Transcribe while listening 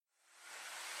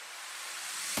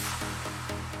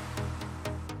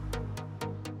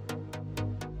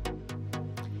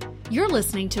You're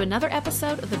listening to another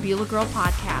episode of the Beulah Girl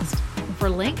Podcast. For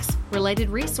links, related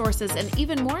resources, and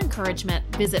even more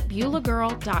encouragement, visit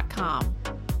BeulahGirl.com.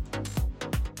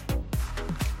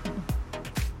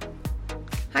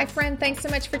 Hi, friend. Thanks so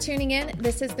much for tuning in.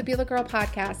 This is the Beulah Girl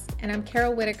Podcast, and I'm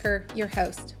Carol Whitaker, your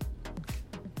host.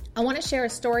 I want to share a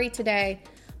story today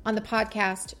on the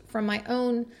podcast from my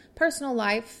own personal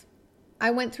life.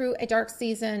 I went through a dark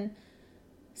season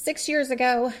 6 years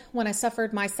ago when I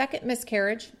suffered my second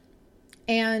miscarriage,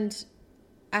 and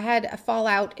I had a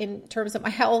fallout in terms of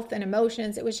my health and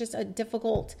emotions. It was just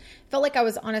felt like I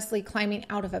was honestly climbing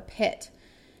out of a pit.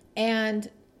 And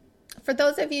for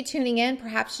those of you tuning in,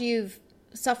 perhaps you've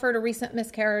suffered a recent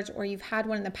miscarriage or you've had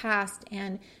one in the past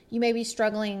and you may be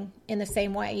struggling in the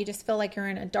same way. You just feel like you're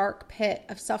in a dark pit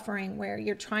of suffering where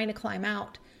you're trying to climb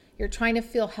out. You're trying to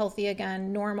feel healthy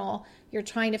again, normal. You're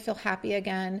trying to feel happy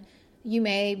again. You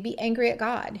may be angry at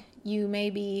God. You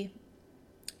may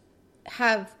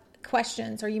have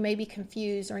questions, or you may be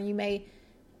confused, or you may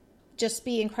just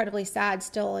be incredibly sad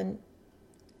still and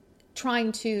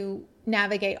trying to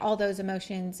navigate all those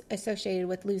emotions associated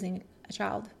with losing a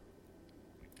child.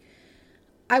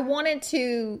 I wanted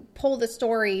to pull the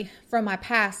story from my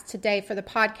past today for the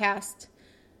podcast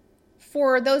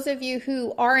for those of you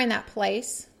who are in that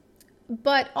place,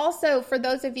 but also for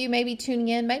those of you maybe tuning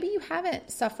in, maybe you haven't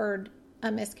suffered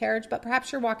a miscarriage, but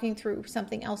perhaps you're walking through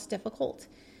something else difficult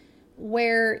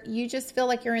where you just feel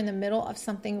like you're in the middle of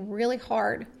something really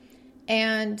hard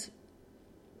and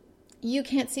you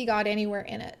can't see God anywhere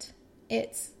in it.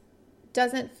 It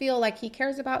doesn't feel like He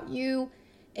cares about you.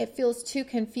 It feels too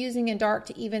confusing and dark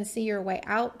to even see your way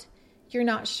out. You're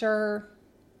not sure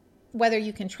whether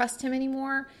you can trust Him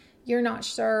anymore. You're not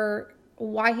sure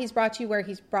why He's brought you where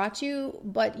He's brought you,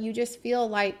 but you just feel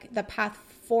like the path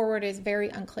forward is very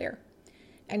unclear.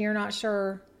 And you're not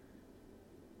sure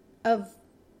of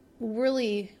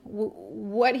really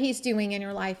what He's doing in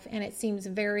your life. And it seems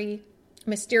very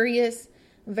mysterious,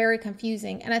 very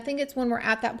confusing. And I think it's when we're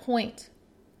at that point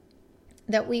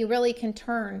that we really can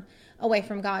turn away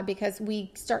from God, because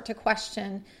we start to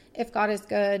question if God is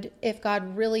good, if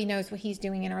God really knows what He's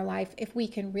doing in our life, if we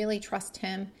can really trust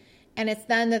Him. And it's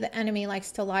then that the enemy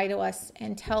likes to lie to us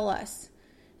and tell us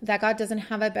that God doesn't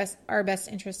have our best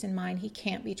interest in mind. He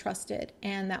can't be trusted,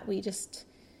 and that we just,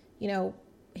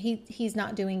 He's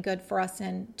not doing good for us,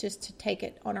 and just to take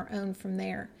it on our own from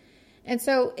there. And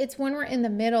so it's when we're in the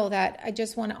middle that I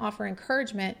just want to offer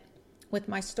encouragement with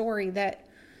my story, that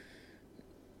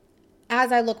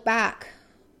as I look back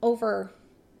over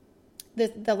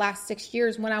the last 6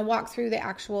 years, when I walked through the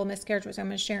actual miscarriage, which I'm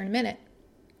going to share in a minute,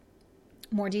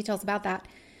 more details about that,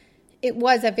 it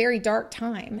was a very dark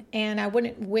time, and I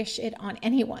wouldn't wish it on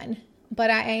anyone. But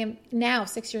I am now,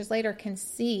 6 years later, can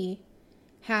see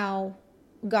how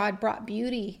God brought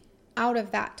beauty out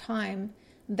of that time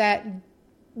that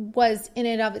was in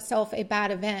and of itself a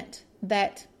bad event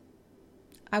that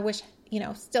I wish,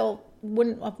 still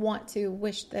wouldn't have want to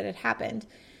wish that it happened,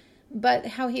 but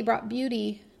how He brought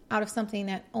beauty out of something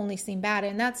that only seemed bad.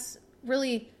 And that's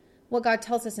really what God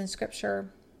tells us in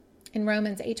Scripture. In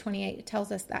Romans 8:28, it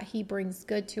tells us that He brings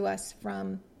good to us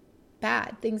from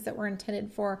bad, things that were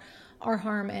intended for our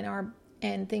harm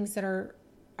and things that are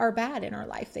bad in our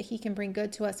life, that He can bring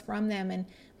good to us from them and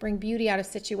bring beauty out of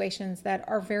situations that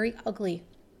are very ugly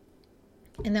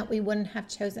and that we wouldn't have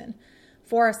chosen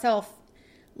for ourselves.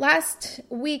 Last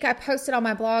week, I posted on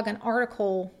my blog an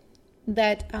article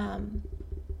that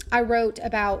I wrote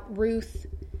about Ruth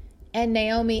and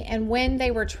Naomi, and when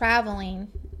they were traveling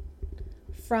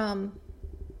from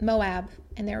Moab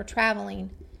and they were traveling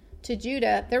to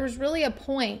Judah, there was really a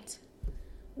point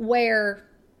where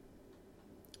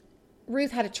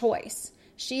Ruth had a choice.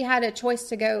 She had a choice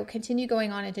to continue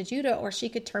going on into Judah, or she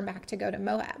could turn back to go to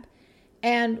Moab.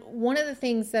 And one of the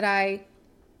things that I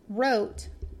wrote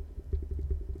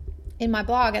in my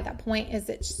blog at that point is,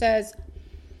 it says,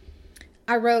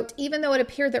 I wrote, even though it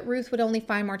appeared that Ruth would only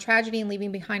find more tragedy in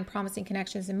leaving behind promising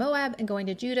connections in Moab and going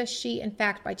to Judah, she, in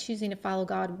fact, by choosing to follow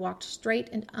God, walked straight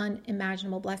and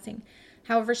unimaginable blessing.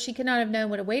 However, she could not have known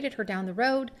what awaited her down the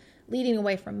road, leading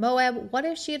away from Moab. What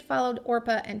if she had followed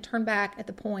Orpah and turned back at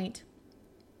the point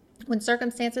when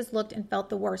circumstances looked and felt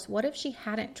the worst? What if she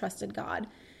hadn't trusted God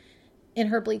in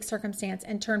her bleak circumstance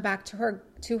and turned back to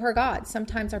her God?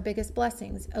 Sometimes our biggest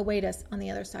blessings await us on the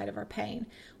other side of our pain.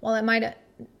 While it might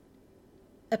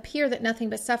appear that nothing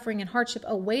but suffering and hardship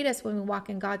await us when we walk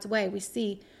in God's way, we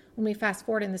see when we fast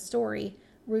forward in the story,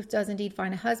 Ruth does indeed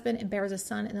find a husband and bears a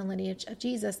son in the lineage of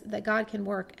Jesus, that God can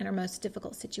work in our most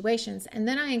difficult situations. And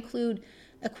then I include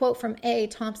a quote from A.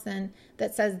 Thompson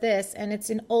that says this, and it's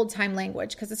in old time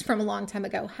language because it's from a long time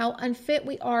ago. How unfit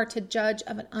we are to judge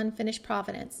of an unfinished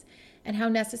providence, and how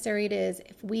necessary it is,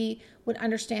 if we would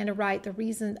understand aright the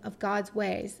reason of God's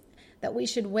ways, that we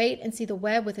should wait and see the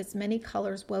web with its many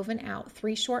colors woven out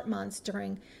 3 short months,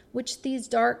 during which those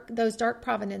dark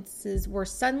providences were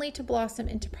suddenly to blossom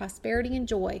into prosperity and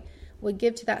joy, would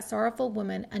give to that sorrowful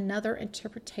woman another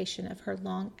interpretation of her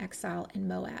long exile in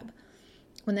Moab.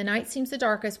 When the night seems the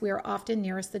darkest, we are often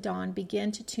nearest the dawn.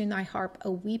 Begin to tune thy harp,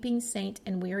 O weeping saint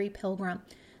and weary pilgrim.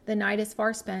 The night is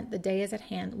far spent, the day is at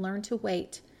hand. Learn to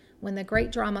wait. When the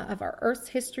great drama of our earth's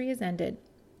history is ended,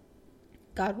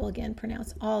 God will again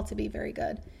pronounce all to be very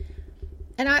good.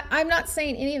 And I'm not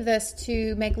saying any of this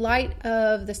to make light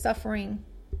of the suffering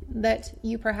that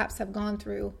you perhaps have gone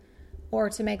through, or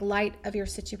to make light of your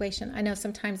situation. I know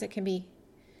sometimes it can be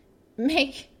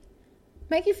make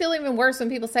you feel even worse when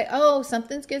people say, oh,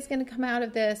 something's good's going to come out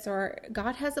of this, or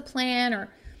God has a plan, or,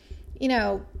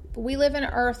 we live in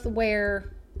an earth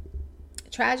where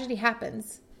tragedy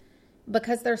happens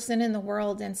because there's sin in the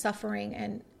world and suffering,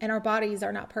 and our bodies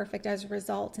are not perfect as a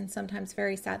result. And sometimes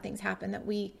very sad things happen that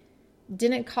we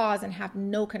didn't cause and have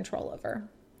no control over.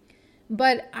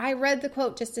 But I read the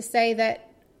quote just to say that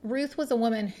Ruth was a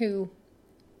woman who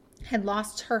had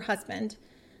lost her husband,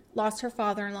 lost her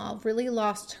father-in-law, really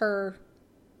lost her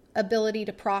ability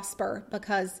to prosper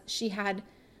because she had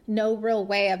no real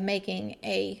way of making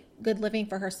a good living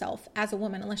for herself as a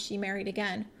woman unless she married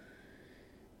again.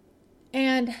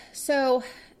 And so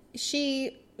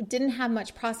she didn't have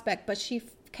much prospect, but she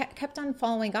kept on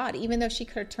following God, even though she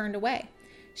could have turned away.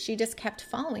 She just kept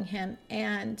following him.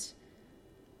 And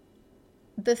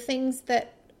the things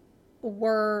that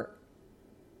were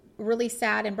really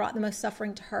sad and brought the most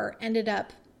suffering to her ended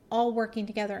up all working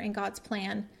together in God's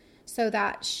plan, so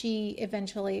that she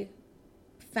eventually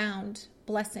found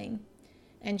blessing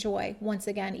and joy once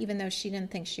again, even though she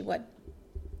didn't think she would.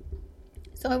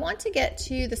 So I want to get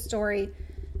to the story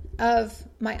of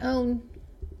my own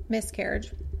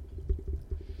miscarriage.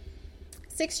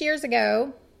 6 years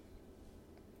ago,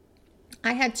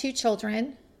 I had 2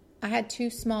 children. I had 2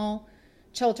 small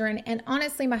children. And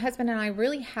honestly, my husband and I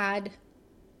really had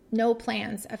no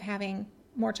plans of having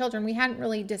more children. We hadn't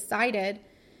really decided.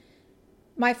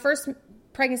 My first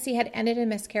pregnancy had ended in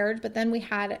miscarriage, but then we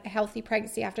had a healthy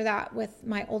pregnancy after that with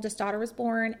my oldest daughter was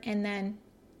born, and then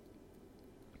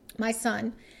my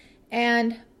son.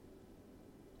 And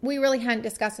we really hadn't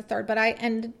discussed a third, but I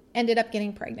ended up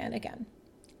getting pregnant again.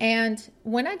 And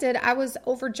when I did, I was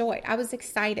overjoyed. I was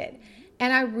excited.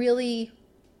 And I really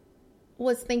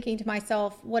was thinking to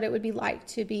myself what it would be like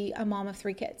to be a mom of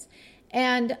 3 kids.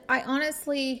 And I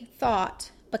honestly thought,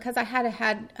 because I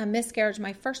had a miscarriage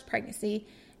my first pregnancy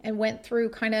and went through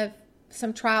kind of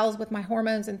some trials with my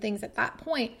hormones and things at that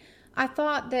point, I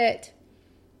thought that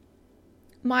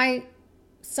my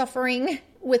suffering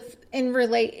in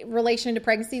relation to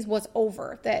pregnancies was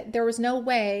over, that there was no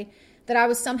way that I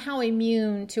was somehow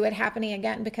immune to it happening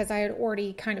again, because I had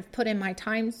already kind of put in my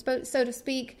time, so to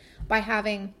speak, by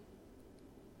having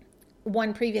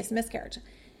one previous miscarriage.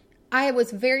 I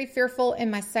was very fearful in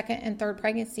my second and third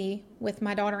pregnancy with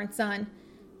my daughter and son.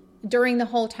 During the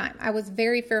whole time, I was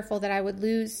very fearful that I would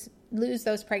lose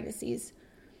those pregnancies.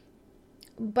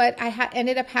 But I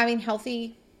ended up having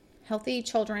healthy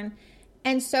children.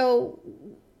 And so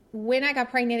when I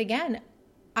got pregnant again,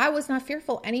 I was not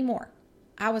fearful anymore.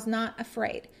 I was not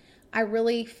afraid. I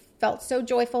really felt so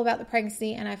joyful about the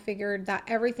pregnancy, and I figured that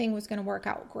everything was going to work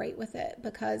out great with it,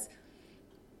 because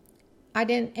I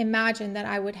didn't imagine that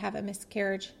I would have a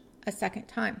miscarriage a second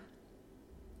time.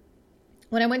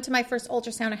 When I went to my first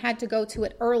ultrasound, I had to go to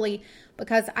it early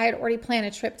because I had already planned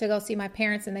a trip to go see my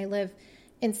parents, and they live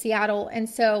in Seattle. And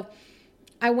so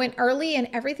I went early, and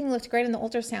everything looked great in the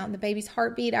ultrasound. The baby's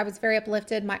heartbeat, I was very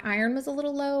uplifted. My iron was a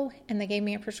little low, and they gave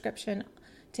me a prescription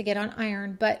to get on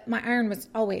iron, but my iron was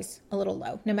always a little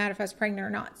low, no matter if I was pregnant or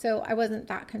not. So I wasn't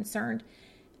that concerned.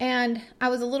 And I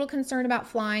was a little concerned about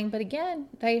flying, but again,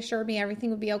 they assured me everything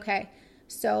would be okay.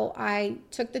 So I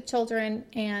took the children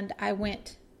and I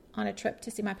went on a trip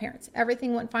to see my parents.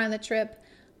 Everything went fine on the trip.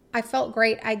 I felt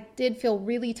great. I did feel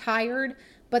really tired,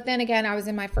 but then again, I was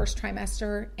in my first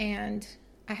trimester and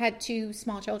I had 2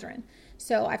 small children.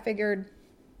 So I figured,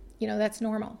 that's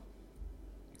normal.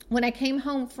 When I came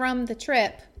home from the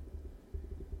trip,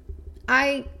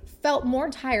 I felt more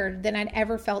tired than I'd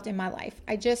ever felt in my life.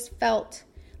 I just felt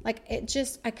like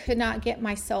I could not get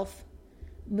myself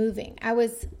moving. I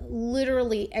was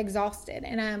literally exhausted.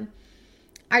 And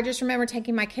I just remember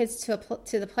taking my kids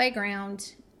to the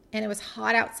playground, and it was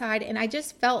hot outside, and I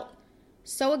just felt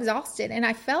so exhausted. And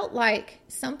I felt like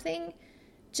something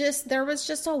there was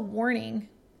just a warning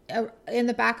in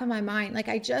the back of my mind. Like,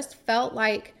 I just felt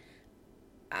like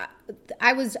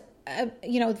I was,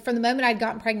 from the moment I'd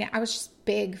gotten pregnant, I was just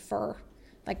big for,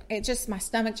 like, my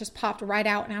stomach just popped right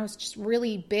out, and I was just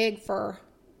really big for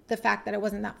the fact that I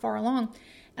wasn't that far along.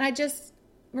 And I just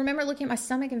remember looking at my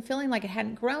stomach and feeling like it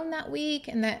hadn't grown that week,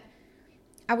 and that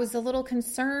I was a little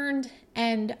concerned.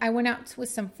 And I went out with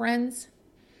some friends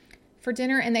for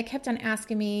dinner, and they kept on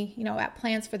asking me, about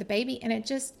plans for the baby. And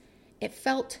it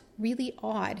felt really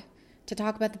odd to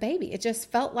talk about the baby. It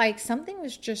just felt like something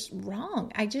was just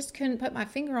wrong. I just couldn't put my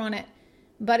finger on it.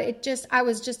 But I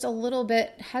was just a little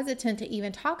bit hesitant to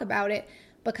even talk about it,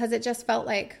 because it just felt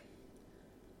like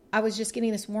I was just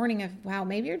getting this warning of, wow,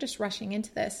 maybe you're just rushing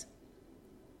into this,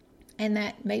 and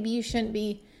that maybe you shouldn't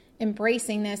be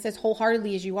embracing this as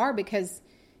wholeheartedly as you are, because,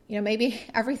 maybe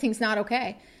everything's not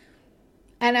okay.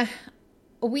 And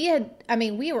we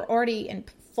were already in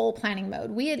full planning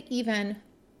mode. We had even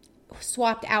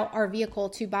swapped out our vehicle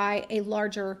to buy a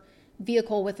larger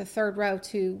vehicle with a third row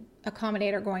to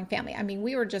accommodate our growing family. I mean,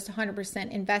 we were just 100%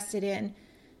 invested in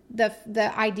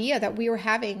the idea that we were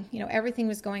having, everything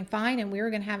was going fine and we were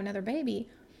going to have another baby.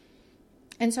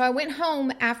 And so I went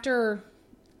home after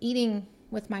eating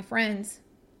with my friends,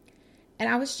 and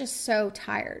I was just so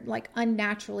tired, like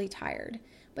unnaturally tired.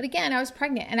 But again, I was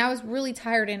pregnant, and I was really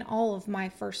tired in all of my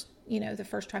first, the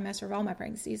first trimester of all my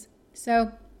pregnancies.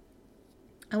 So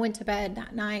I went to bed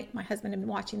that night. My husband had been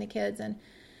watching the kids, and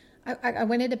I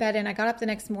went into bed, and I got up the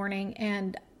next morning,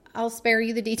 and I'll spare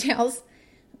you the details.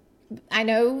 I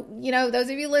know, those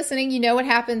of you listening, what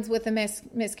happens with a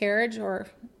miscarriage, or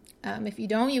if you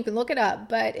don't, you can look it up,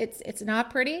 but it's not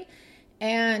pretty.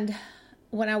 And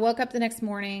when I woke up the next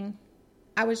morning,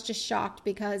 I was just shocked,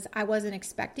 because I wasn't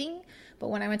expecting. But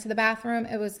when I went to the bathroom,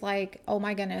 it was like, oh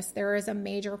my goodness, there is a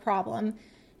major problem.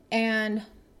 And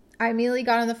I immediately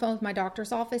got on the phone with my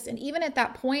doctor's office. And even at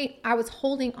that point, I was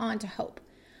holding on to hope.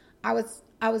 I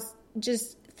was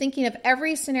just thinking of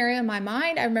every scenario in my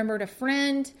mind. I remembered a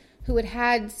friend who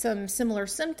had some similar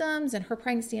symptoms, and her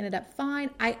pregnancy ended up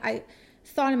fine. I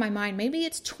thought in my mind, maybe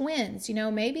it's twins,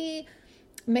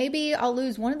 maybe I'll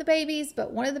lose one of the babies,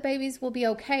 but one of the babies will be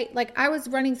okay. Like, I was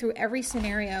running through every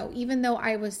scenario, even though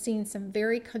I was seeing some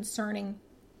very concerning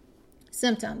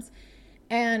symptoms.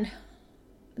 And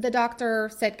the doctor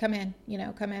said, come in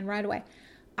right away.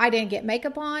 I didn't get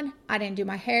makeup on. I didn't do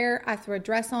my hair. I threw a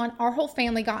dress on. Our whole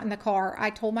family got in the car. I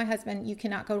told my husband, you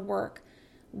cannot go to work.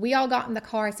 We all got in the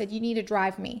car. I said, you need to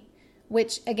drive me,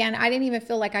 which again, I didn't even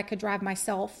feel like I could drive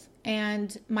myself.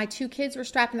 And my 2 kids were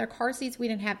strapped in their car seats. We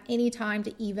didn't have any time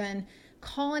to even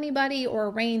call anybody or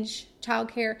arrange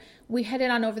childcare. We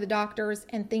headed on over the doctors,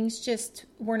 and things just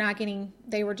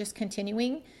they were just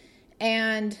continuing.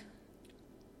 And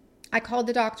I called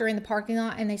the doctor in the parking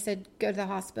lot, and they said, go to the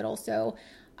hospital. So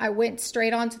I went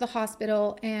straight on to the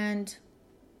hospital, and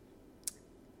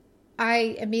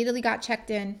I immediately got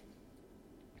checked in,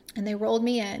 and they rolled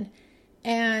me in.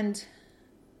 And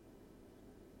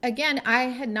again, I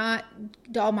had not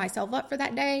dolled myself up for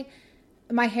that day.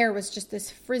 My hair was just this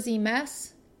frizzy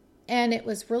mess, and it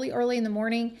was really early in the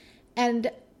morning. And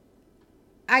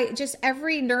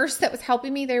every nurse that was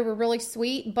helping me, they were really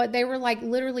sweet, but they were like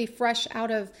literally fresh out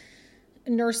of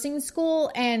nursing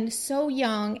school, and so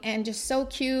young and just so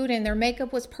cute, and their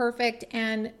makeup was perfect.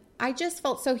 And I just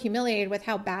felt so humiliated with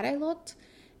how bad I looked.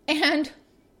 And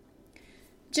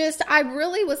I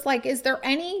really was like, is there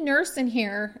any nurse in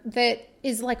here that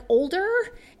is like older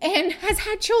and has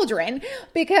had children?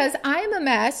 Because I am a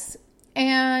mess,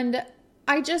 and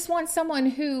I just want someone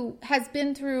who has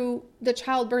been through the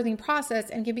childbirthing process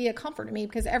and can be a comfort to me,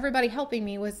 because everybody helping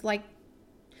me was like,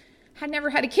 had never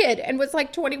had a kid and was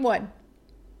like 21.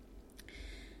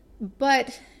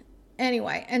 But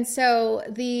anyway, and so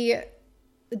the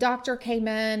doctor came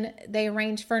in, they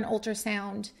arranged for an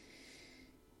ultrasound.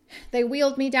 They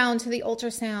wheeled me down to the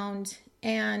ultrasound,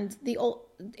 and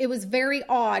it was very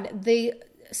odd. The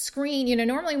screen,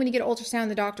 normally when you get an ultrasound in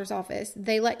the doctor's office,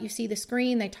 they let you see the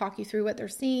screen. They talk you through what they're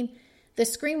seeing. The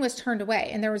screen was turned away,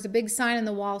 and there was a big sign on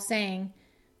the wall saying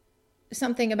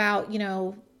something about,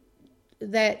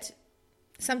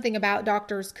 something about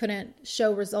doctors couldn't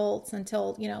show results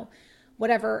until,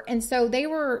 whatever. And so they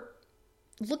were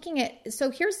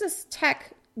so here's this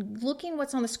tech looking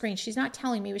what's on the screen. She's not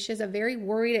telling me, but she has a very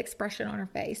worried expression on her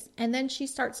face. And then she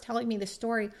starts telling me the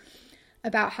story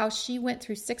about how she went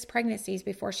through 6 pregnancies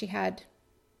before she had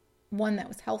one that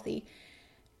was healthy.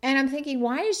 And I'm thinking,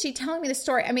 why is she telling me this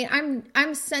story? I mean,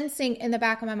 I'm sensing in the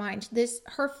back of my mind,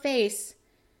 her face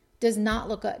does not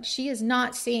look good. She is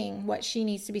not seeing what she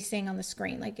needs to be seeing on the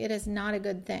screen. Like, it is not a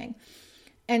good thing.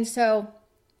 And so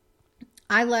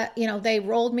they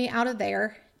rolled me out of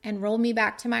there and rolled me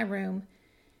back to my room,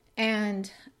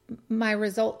 and my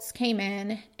results came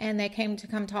in, and they came to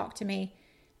come talk to me,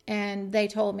 and they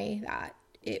told me that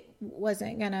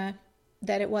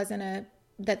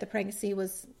that the pregnancy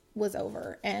was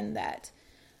over, and that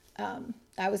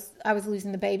I was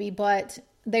losing the baby, but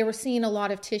they were seeing a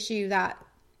lot of tissue that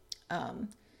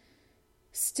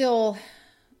still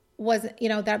wasn't,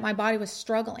 that my body was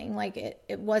struggling. Like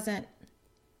it wasn't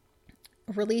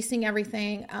releasing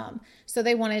everything. So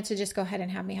they wanted to just go ahead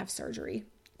and have me have surgery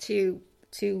to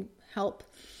help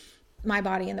my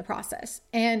body in the process.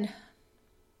 And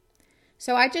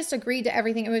so I just agreed to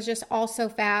everything. It was just all so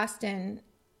fast, and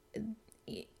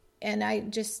I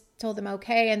just told them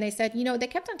okay. And they said, they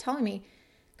kept on telling me,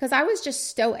 because I was just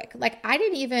stoic. Like I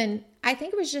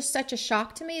think it was just such a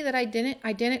shock to me that I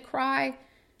didn't cry.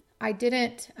 I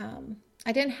didn't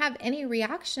have any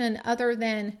reaction other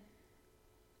than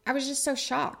I was just so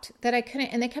shocked that I couldn't.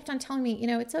 And they kept on telling me,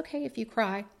 it's okay if you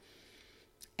cry.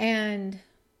 And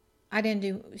I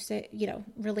didn't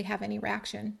really have any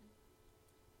reaction.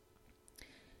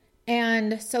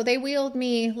 And so they wheeled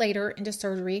me later into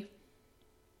surgery.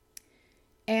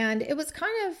 And it was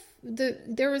kind of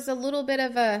there was a little bit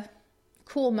of a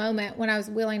cool moment when I was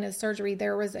wheeling into surgery.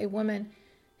 There was a woman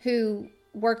who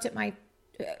worked at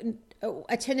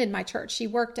attended my church. She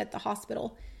worked at the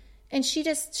hospital, and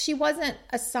she wasn't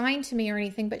assigned to me or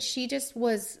anything, but she just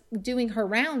was doing her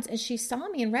rounds, and she saw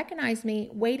me and recognized me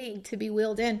waiting to be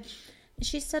wheeled in. And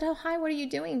she said, "Oh, hi, what are you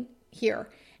doing here?"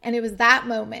 And it was that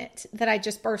moment that I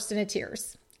just burst into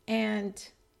tears, and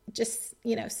just,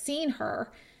 seeing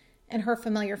her and her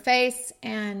familiar face.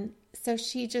 And so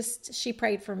she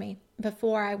prayed for me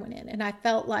before I went in. And I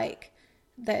felt like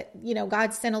that,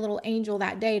 God sent a little angel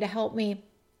that day to help me.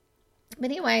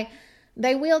 But anyway,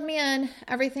 they wheeled me in.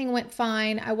 Everything went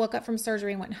fine. I woke up from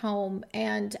surgery and went home.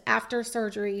 And after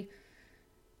surgery,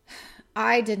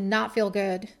 I did not feel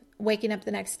good waking up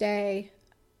the next day.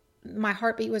 My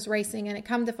heartbeat was racing, and it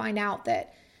come to find out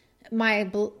that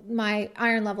my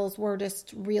iron levels were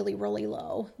just really, really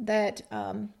low. That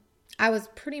I was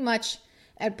pretty much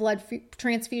at blood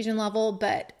transfusion level,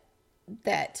 but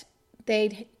that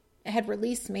they had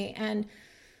released me. And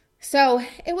so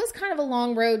it was kind of a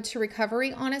long road to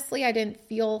recovery. Honestly, I didn't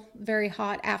feel very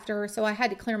hot after, so I had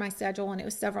to clear my schedule, and it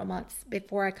was several months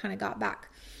before I kind of got back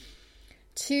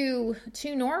to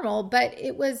normal. But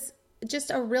it was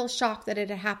just a real shock that it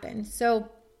had happened.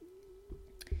 So,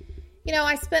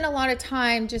 I spent a lot of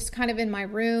time just kind of in my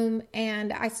room,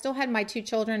 and I still had my 2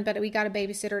 children, but we got a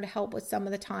babysitter to help with some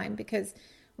of the time, because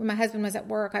when my husband was at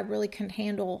work, I really couldn't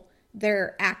handle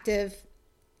their active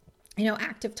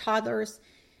toddlers.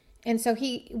 And so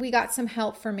we got some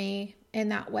help for me in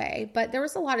that way. But there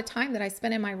was a lot of time that I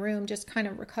spent in my room just kind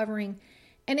of recovering.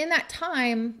 And in that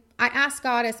time, I asked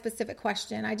God a specific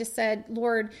question. I just said,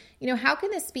 "Lord, how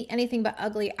can this be anything but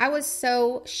ugly?" I was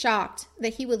so shocked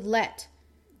that He would let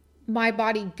my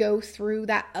body go through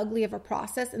that ugly of a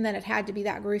process, and that it had to be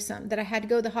that gruesome, that I had to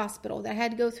go to the hospital, that I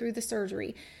had to go through the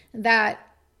surgery, that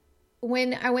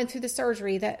when I went through the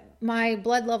surgery, that my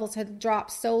blood levels had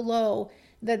dropped so low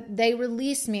that they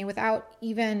released me without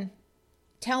even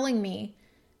telling me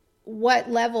what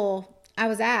level I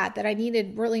was at, that I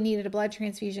really needed a blood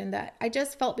transfusion, that I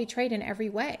just felt betrayed in every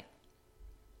way.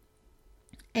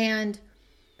 And,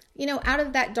 out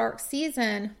of that dark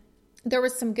season, there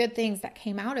was some good things that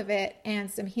came out of it,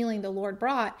 and some healing the Lord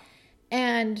brought.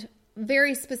 And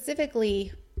very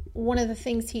specifically, one of the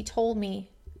things He told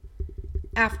me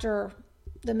after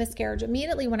the miscarriage,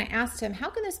 immediately when I asked Him,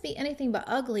 "How can this be anything but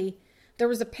ugly?" there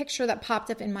was a picture that popped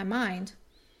up in my mind,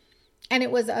 and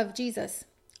it was of Jesus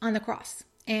on the cross,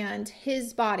 and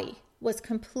His body was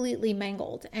completely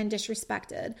mangled and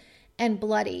disrespected and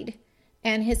bloodied,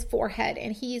 and His forehead,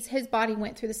 and His body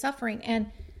went through the suffering.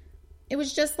 And it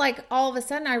was just like all of a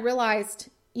sudden I realized,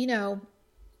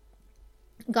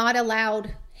 God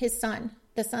allowed His Son,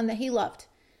 the Son that He loved,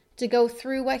 to go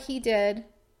through what He did.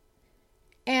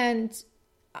 And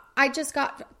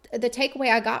the takeaway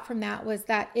I got from that was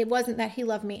that it wasn't that He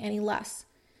loved me any less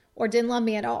or didn't love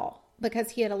me at all,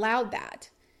 because He had allowed that.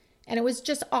 And it was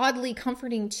just oddly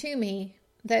comforting to me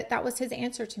that was His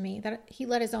answer to me, that He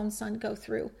let His own Son go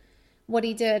through what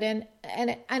He did. And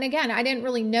again, I didn't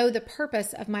really know the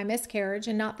purpose of my miscarriage,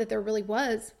 and not that there really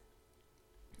was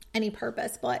any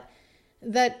purpose, but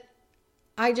that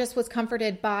I just was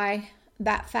comforted by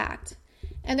that fact.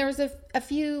 And there was a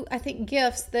few, I think,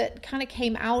 gifts that kind of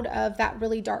came out of that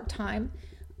really dark time.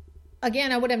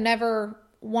 Again, I would have never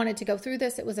wanted to go through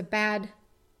this. It was a bad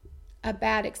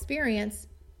experience.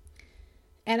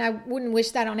 And I wouldn't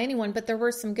wish that on anyone, but there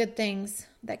were some good things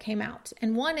that came out.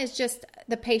 And one is just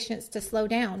the patience to slow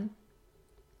down.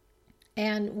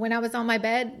 And when I was on my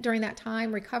bed during that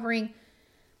time recovering,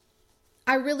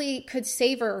 I really could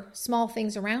savor small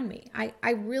things around me.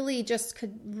 I really just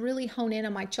could really hone in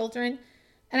on my children.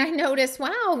 And I noticed,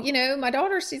 wow, my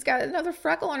daughter, she's got another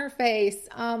freckle on her face.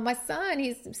 My son,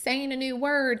 he's saying a new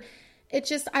word.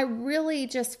 I really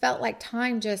just felt like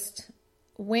time just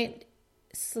went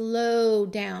slow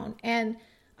down. And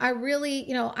I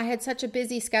really, I had such a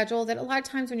busy schedule that a lot of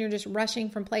times when you're just rushing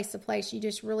from place to place, you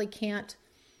just really can't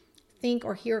think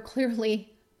or hear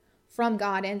clearly from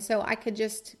God. And so I could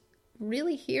just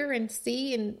really hear and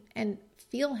see and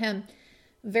feel him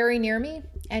very near me.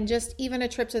 And just even a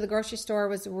trip to the grocery store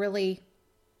was really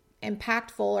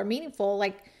impactful or meaningful.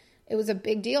 Like, it was a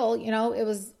big deal. It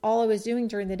was all I was doing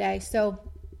during the day. So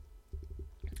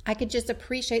I could just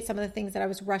appreciate some of the things that I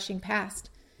was rushing past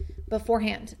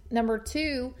beforehand. Number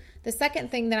two, the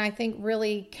second thing that I think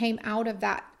really came out of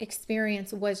that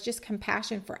experience was just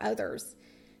compassion for others.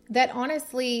 That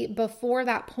honestly, before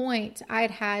that point, I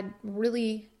had had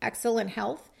really excellent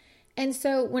health. And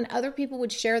so when other people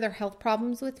would share their health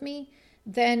problems with me,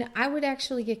 then I would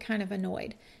actually get kind of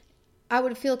annoyed. I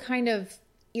would feel kind of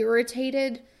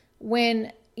irritated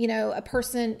when, a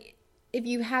person, if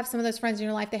you have some of those friends in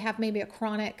your life, they have maybe a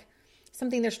chronic,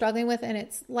 something they're struggling with, and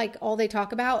it's like all they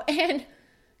talk about. And,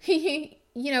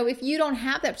 if you don't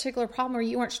have that particular problem or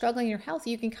you aren't struggling in your health,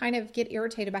 you can kind of get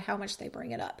irritated by how much they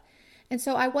bring it up. And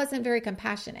so I wasn't very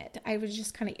compassionate. I was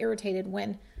just kind of irritated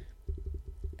when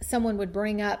someone would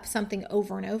bring up something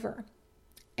over and over.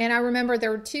 And I remember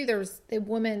there was a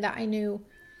woman that I knew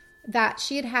that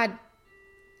she had had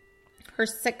her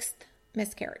 6th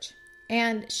miscarriage.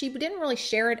 And she didn't really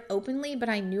share it openly, but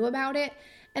I knew about it.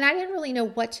 And I didn't really know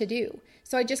what to do.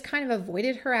 So I just kind of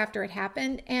avoided her after it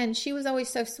happened. And she was always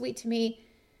so sweet to me.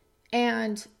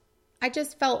 And I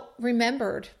just felt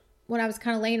remembered when I was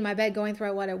kind of laying in my bed going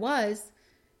through what it was,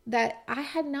 that I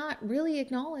had not really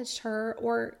acknowledged her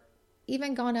or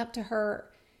even gone up to her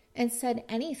and said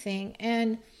anything.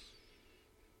 And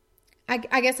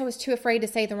I guess I was too afraid to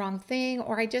say the wrong thing,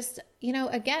 or I just,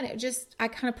 again, I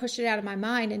kind of pushed it out of my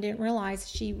mind and didn't realize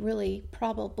she really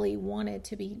probably wanted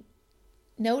to be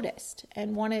noticed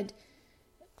and wanted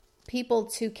people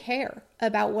to care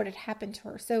about what had happened to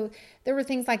her. So there were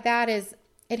things like that.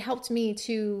 It helped me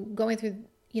to going through,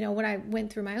 when I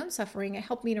went through my own suffering, it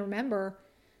helped me to remember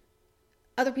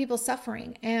other people's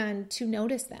suffering and to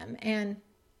notice them. And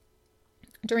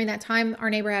during that time, our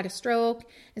neighbor had a stroke.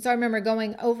 And so I remember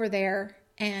going over there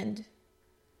and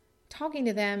talking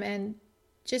to them and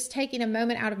just taking a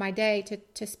moment out of my day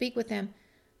to speak with them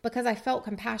because I felt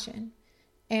compassion.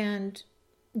 And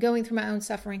going through my own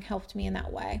suffering helped me in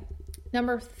that way.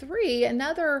 Number 3,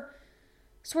 another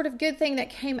sort of good thing that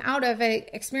came out of an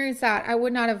experience that I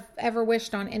would not have ever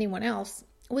wished on anyone else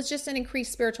was just an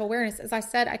increased spiritual awareness. As I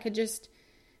said, I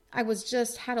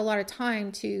had a lot of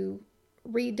time to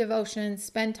read devotions,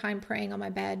 spend time praying on my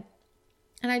bed.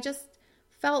 And I just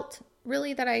felt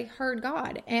really that I heard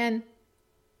God. And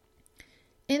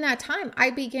in that time,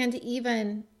 I began to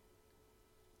even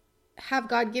have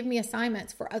God give me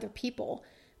assignments for other people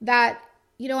that,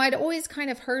 I'd always kind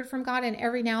of heard from God, and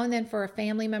every now and then for a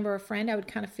family member or friend, I would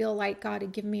kind of feel like God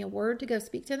had given me a word to go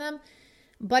speak to them,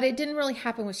 but it didn't really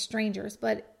happen with strangers.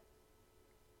 But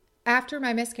after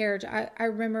my miscarriage, I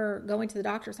remember going to the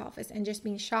doctor's office and just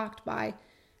being shocked by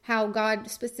how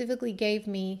God specifically gave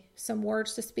me some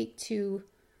words to speak to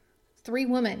 3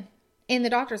 women in the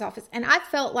doctor's office. And I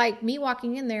felt like me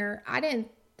walking in there, I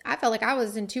felt like I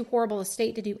was in too horrible a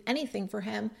state to do anything for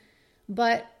him.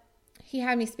 But he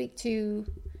had me speak to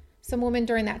some women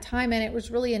during that time, and it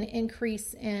was really an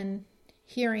increase in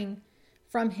hearing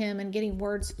from him and getting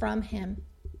words from him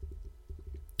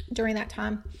during that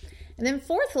time. And then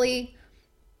fourthly,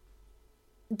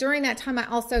 during that time, I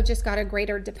also just got a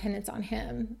greater dependence on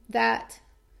him. That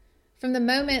from the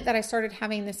moment that I started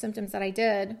having the symptoms that I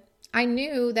did, I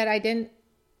knew that I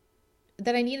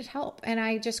needed help. And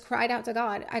I just cried out to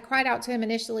God. I cried out to him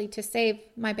initially to save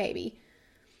my baby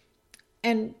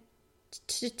and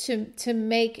to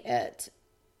make it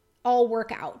all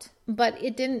work out. But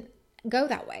it didn't go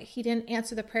that way. He didn't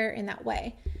answer the prayer in that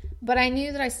way. But I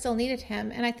knew that I still needed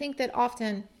him. And I think that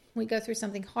often we go through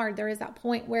something hard, there is that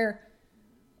point where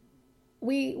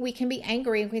we can be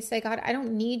angry and we say, God, I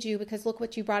don't need you because look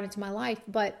what you brought into my life.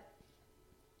 But,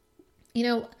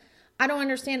 I don't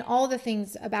understand all the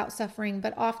things about suffering,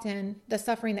 but often the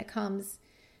suffering that comes,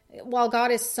 while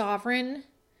God is sovereign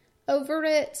over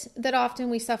it, that often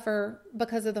we suffer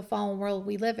because of the fallen world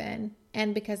we live in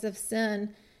and because of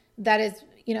sin that is,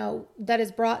 that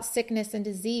has brought sickness and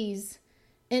disease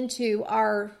into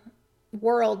our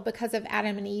world because of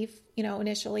Adam and Eve.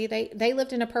 Initially they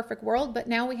lived in a perfect world, but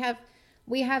now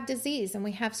we have disease, and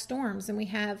we have storms, and we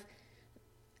have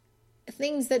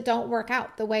things that don't work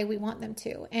out the way we want them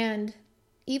to. And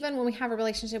even when we have a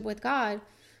relationship with God,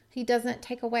 He doesn't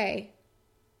take away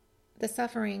the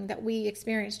suffering that we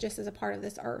experience just as a part of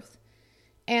this earth.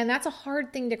 And that's a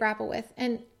hard thing to grapple with.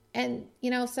 And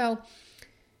so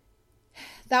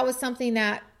that was something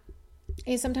that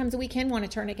sometimes we can want to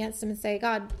turn against Him and say,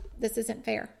 God, this isn't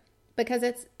fair, because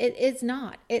it is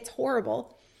not. It's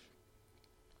horrible.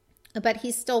 But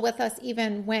He's still with us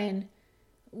even when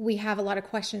we have a lot of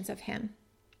questions of Him.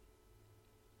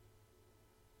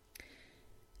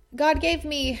 God gave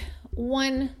me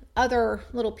one other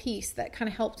little piece that kind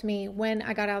of helped me when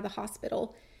I got out of the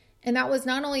hospital. And that was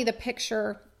not only the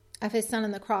picture of His Son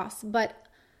on the cross, but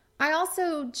I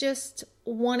also just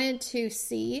wanted to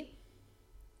see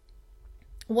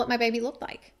what my baby looked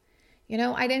like.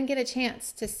 I didn't get a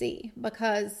chance to see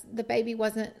because the baby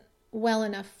wasn't well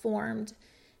enough formed.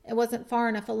 It wasn't far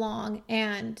enough along.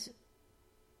 And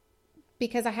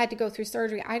because I had to go through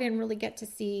surgery, I didn't really get to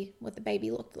see what the baby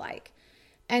looked like.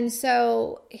 And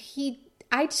so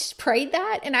I just prayed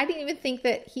that, and I didn't even think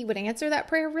that He would answer that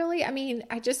prayer, really.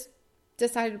 I just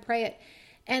decided to pray it.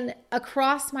 And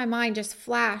across my mind just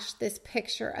flashed this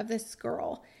picture of this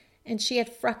girl, and she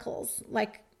had freckles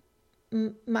like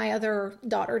my other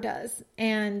daughter does.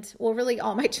 And well, really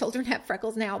all my children have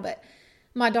freckles now, but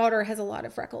my daughter has a lot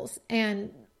of freckles,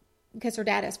 and because her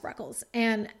dad has freckles.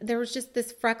 And there was just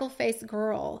this freckle-faced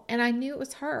girl, and I knew it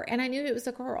was her, and I knew it was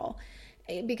a girl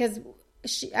because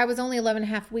I was only 11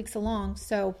 and a half weeks along.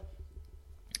 So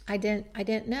I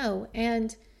didn't know.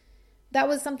 And that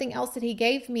was something else that He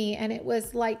gave me. And it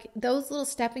was like those little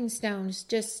stepping stones,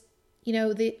 just,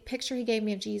 the picture He gave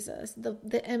me of Jesus,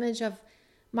 the image of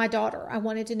my daughter. I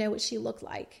wanted to know what she looked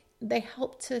like. They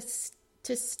helped to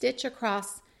stitch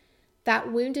across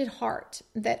that wounded heart,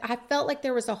 that I felt like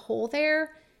there was a hole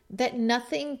there that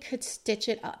nothing could stitch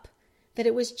it up, that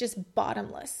it was just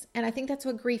bottomless. And I think that's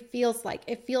what grief feels like.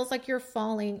 It feels like you're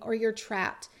falling or you're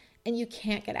trapped and you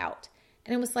can't get out.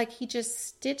 And it was like He just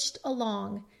stitched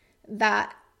along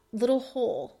that little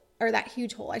hole, or that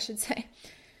huge hole, I should say.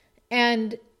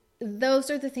 And those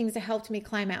are the things that helped me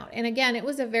climb out. And again, it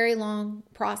was a very long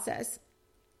process.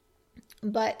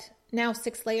 But now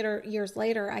 6 years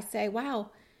later, I say, wow,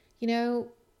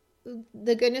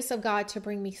 the goodness of God to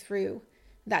bring me through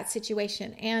that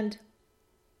situation. And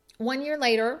 1 year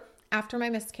later, after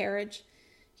my miscarriage,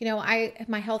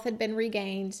 my health had been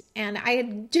regained, and I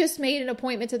had just made an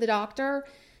appointment to the doctor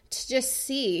to just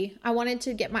see. I wanted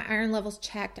to get my iron levels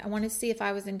checked. I wanted to see if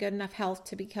I was in good enough health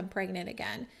to become pregnant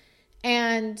again.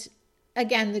 And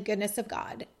again, the goodness of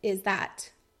God is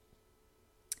that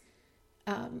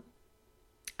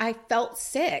I felt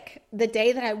sick the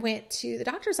day that I went to the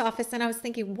doctor's office, and I was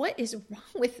thinking, what is wrong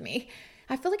with me?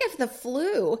 I feel like I have the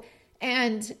flu.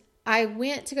 And I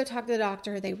went to go talk to the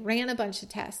doctor. They ran a bunch of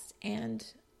tests. And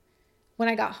when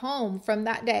I got home from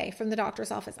that day from the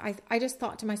doctor's office, I just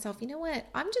thought to myself, you know what?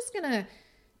 I'm just going to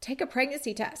take a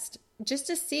pregnancy test just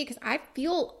to see, because I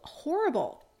feel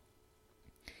horrible.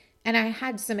 And I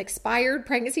had some expired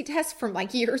pregnancy tests from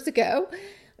like years ago.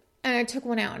 And I took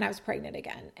one out and I was pregnant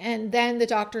again. And then the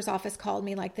doctor's office called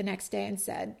me like the next day and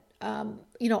said,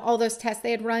 all those tests they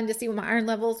had run to see what my iron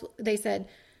levels, they said,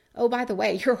 oh, by the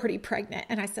way, you're already pregnant.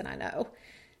 And I said, I know.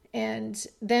 And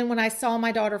then when I saw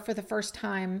my daughter for the first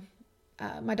time,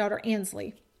 my daughter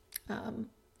Ansley,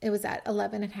 it was at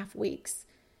 11 and a half weeks.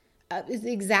 It was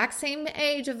the exact same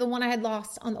age of the one I had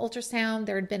lost on the ultrasound.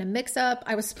 There had been a mix-up.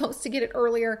 I was supposed to get it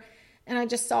earlier. And I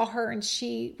just saw her, and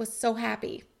she was so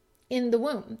happy in the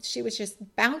womb. She was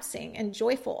just bouncing and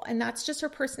joyful. And that's just her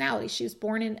personality. She was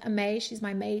born in May. She's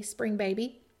my May spring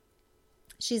baby.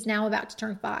 She's now about to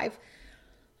turn 5.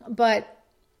 But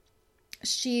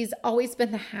she's always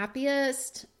been the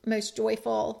happiest, most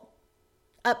joyful,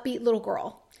 upbeat little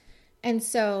girl. And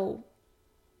so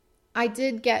I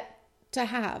did get to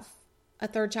have a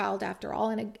third child after all.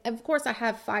 And of course, I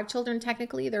have 5 children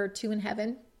technically. There are 2 in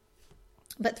heaven,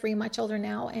 but 3 of my children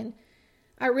now. And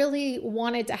I really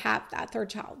wanted to have that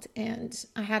third child. And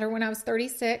I had her when I was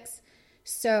 36.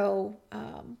 So,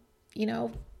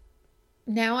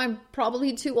 now I'm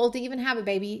probably too old to even have a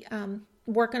baby.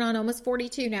 Working on almost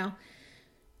 42 now.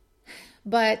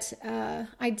 But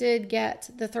I did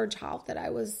get the third child that I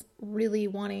was really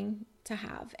wanting to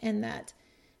have. And that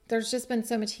there's just been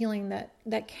so much healing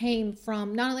that came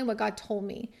from not only what God told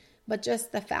me, but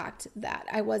just the fact that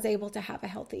I was able to have a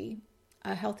healthy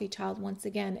child once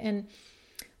again. And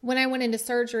When I went into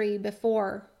surgery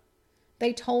before,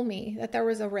 they told me that there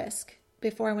was a risk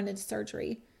before I went into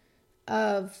surgery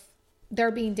of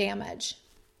there being damage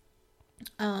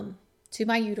to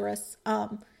my uterus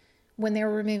when they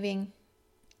were removing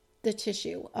the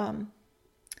tissue.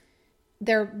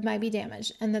 There might be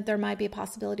damage, and that there might be a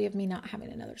possibility of me not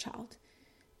having another child.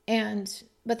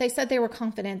 But they said they were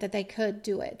confident that they could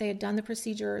do it. They had done the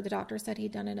procedure. The doctor said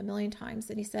he'd done it a million times.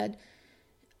 And he said,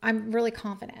 I'm really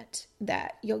confident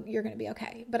that you're going to be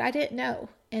okay. But I didn't know.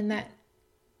 And that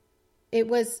I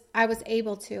was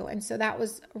able to. And so that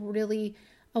was really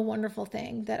a wonderful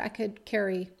thing that I could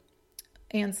carry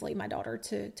Ansley, my daughter,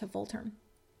 to full term.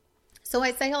 So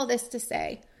I say all this to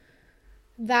say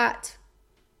that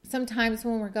sometimes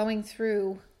when we're going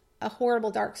through a horrible,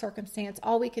 dark circumstance,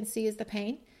 all we can see is the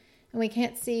pain, and we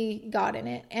can't see God in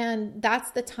it. And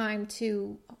that's the time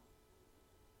to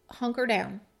hunker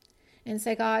down and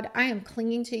say, God, I am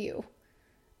clinging to you.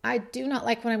 I do not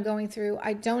like what I'm going through.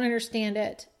 I don't understand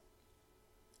it.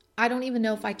 I don't even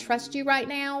know if I trust you right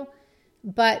now,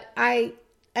 but I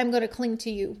am going to cling to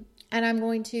you, and I'm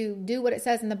going to do what it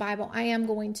says in the Bible. I am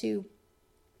going to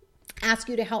ask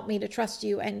you to help me to trust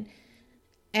you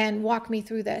and walk me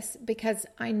through this, because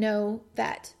I know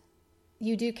that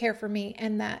you do care for me,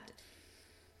 and that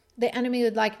the enemy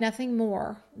would like nothing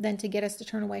more than to get us to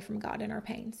turn away from God in our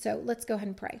pain. So let's go ahead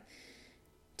and pray.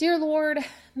 Dear Lord,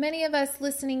 many of us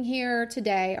listening here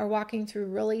today are walking through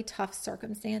really tough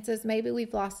circumstances. Maybe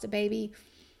we've lost a baby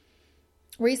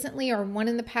recently or one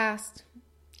in the past,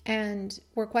 and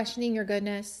we're questioning your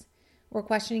goodness. We're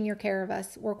questioning your care of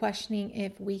us. We're questioning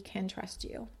if we can trust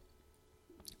you.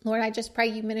 Lord, I just pray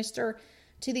you minister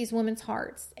to these women's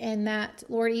hearts, and that,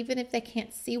 Lord, even if they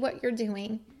can't see what you're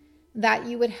doing, that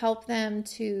you would help them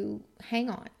to hang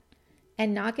on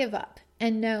and not give up,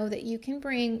 and know that you can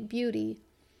bring beauty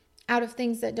out of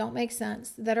things that don't make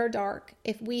sense, that are dark.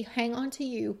 If we hang on to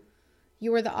you,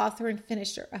 you are the author and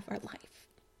finisher of our life.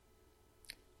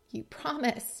 You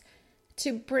promise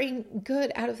to bring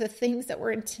good out of the things that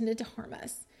were intended to harm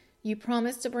us. You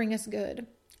promise to bring us good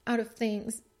out of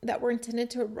things that were intended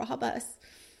to rob us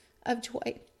of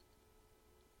joy.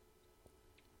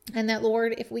 And that,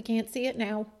 Lord, if we can't see it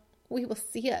now, we will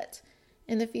see it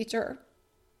in the future.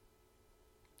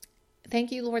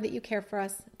 Thank you, Lord, that you care for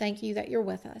us. Thank you that you're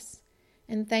with us.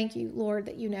 And thank you, Lord,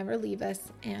 that you never leave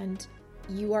us, and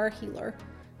you are a healer,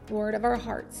 Lord, of our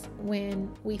hearts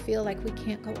when we feel like we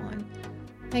can't go on.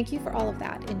 Thank you for all of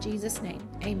that. In Jesus' name,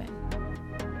 amen.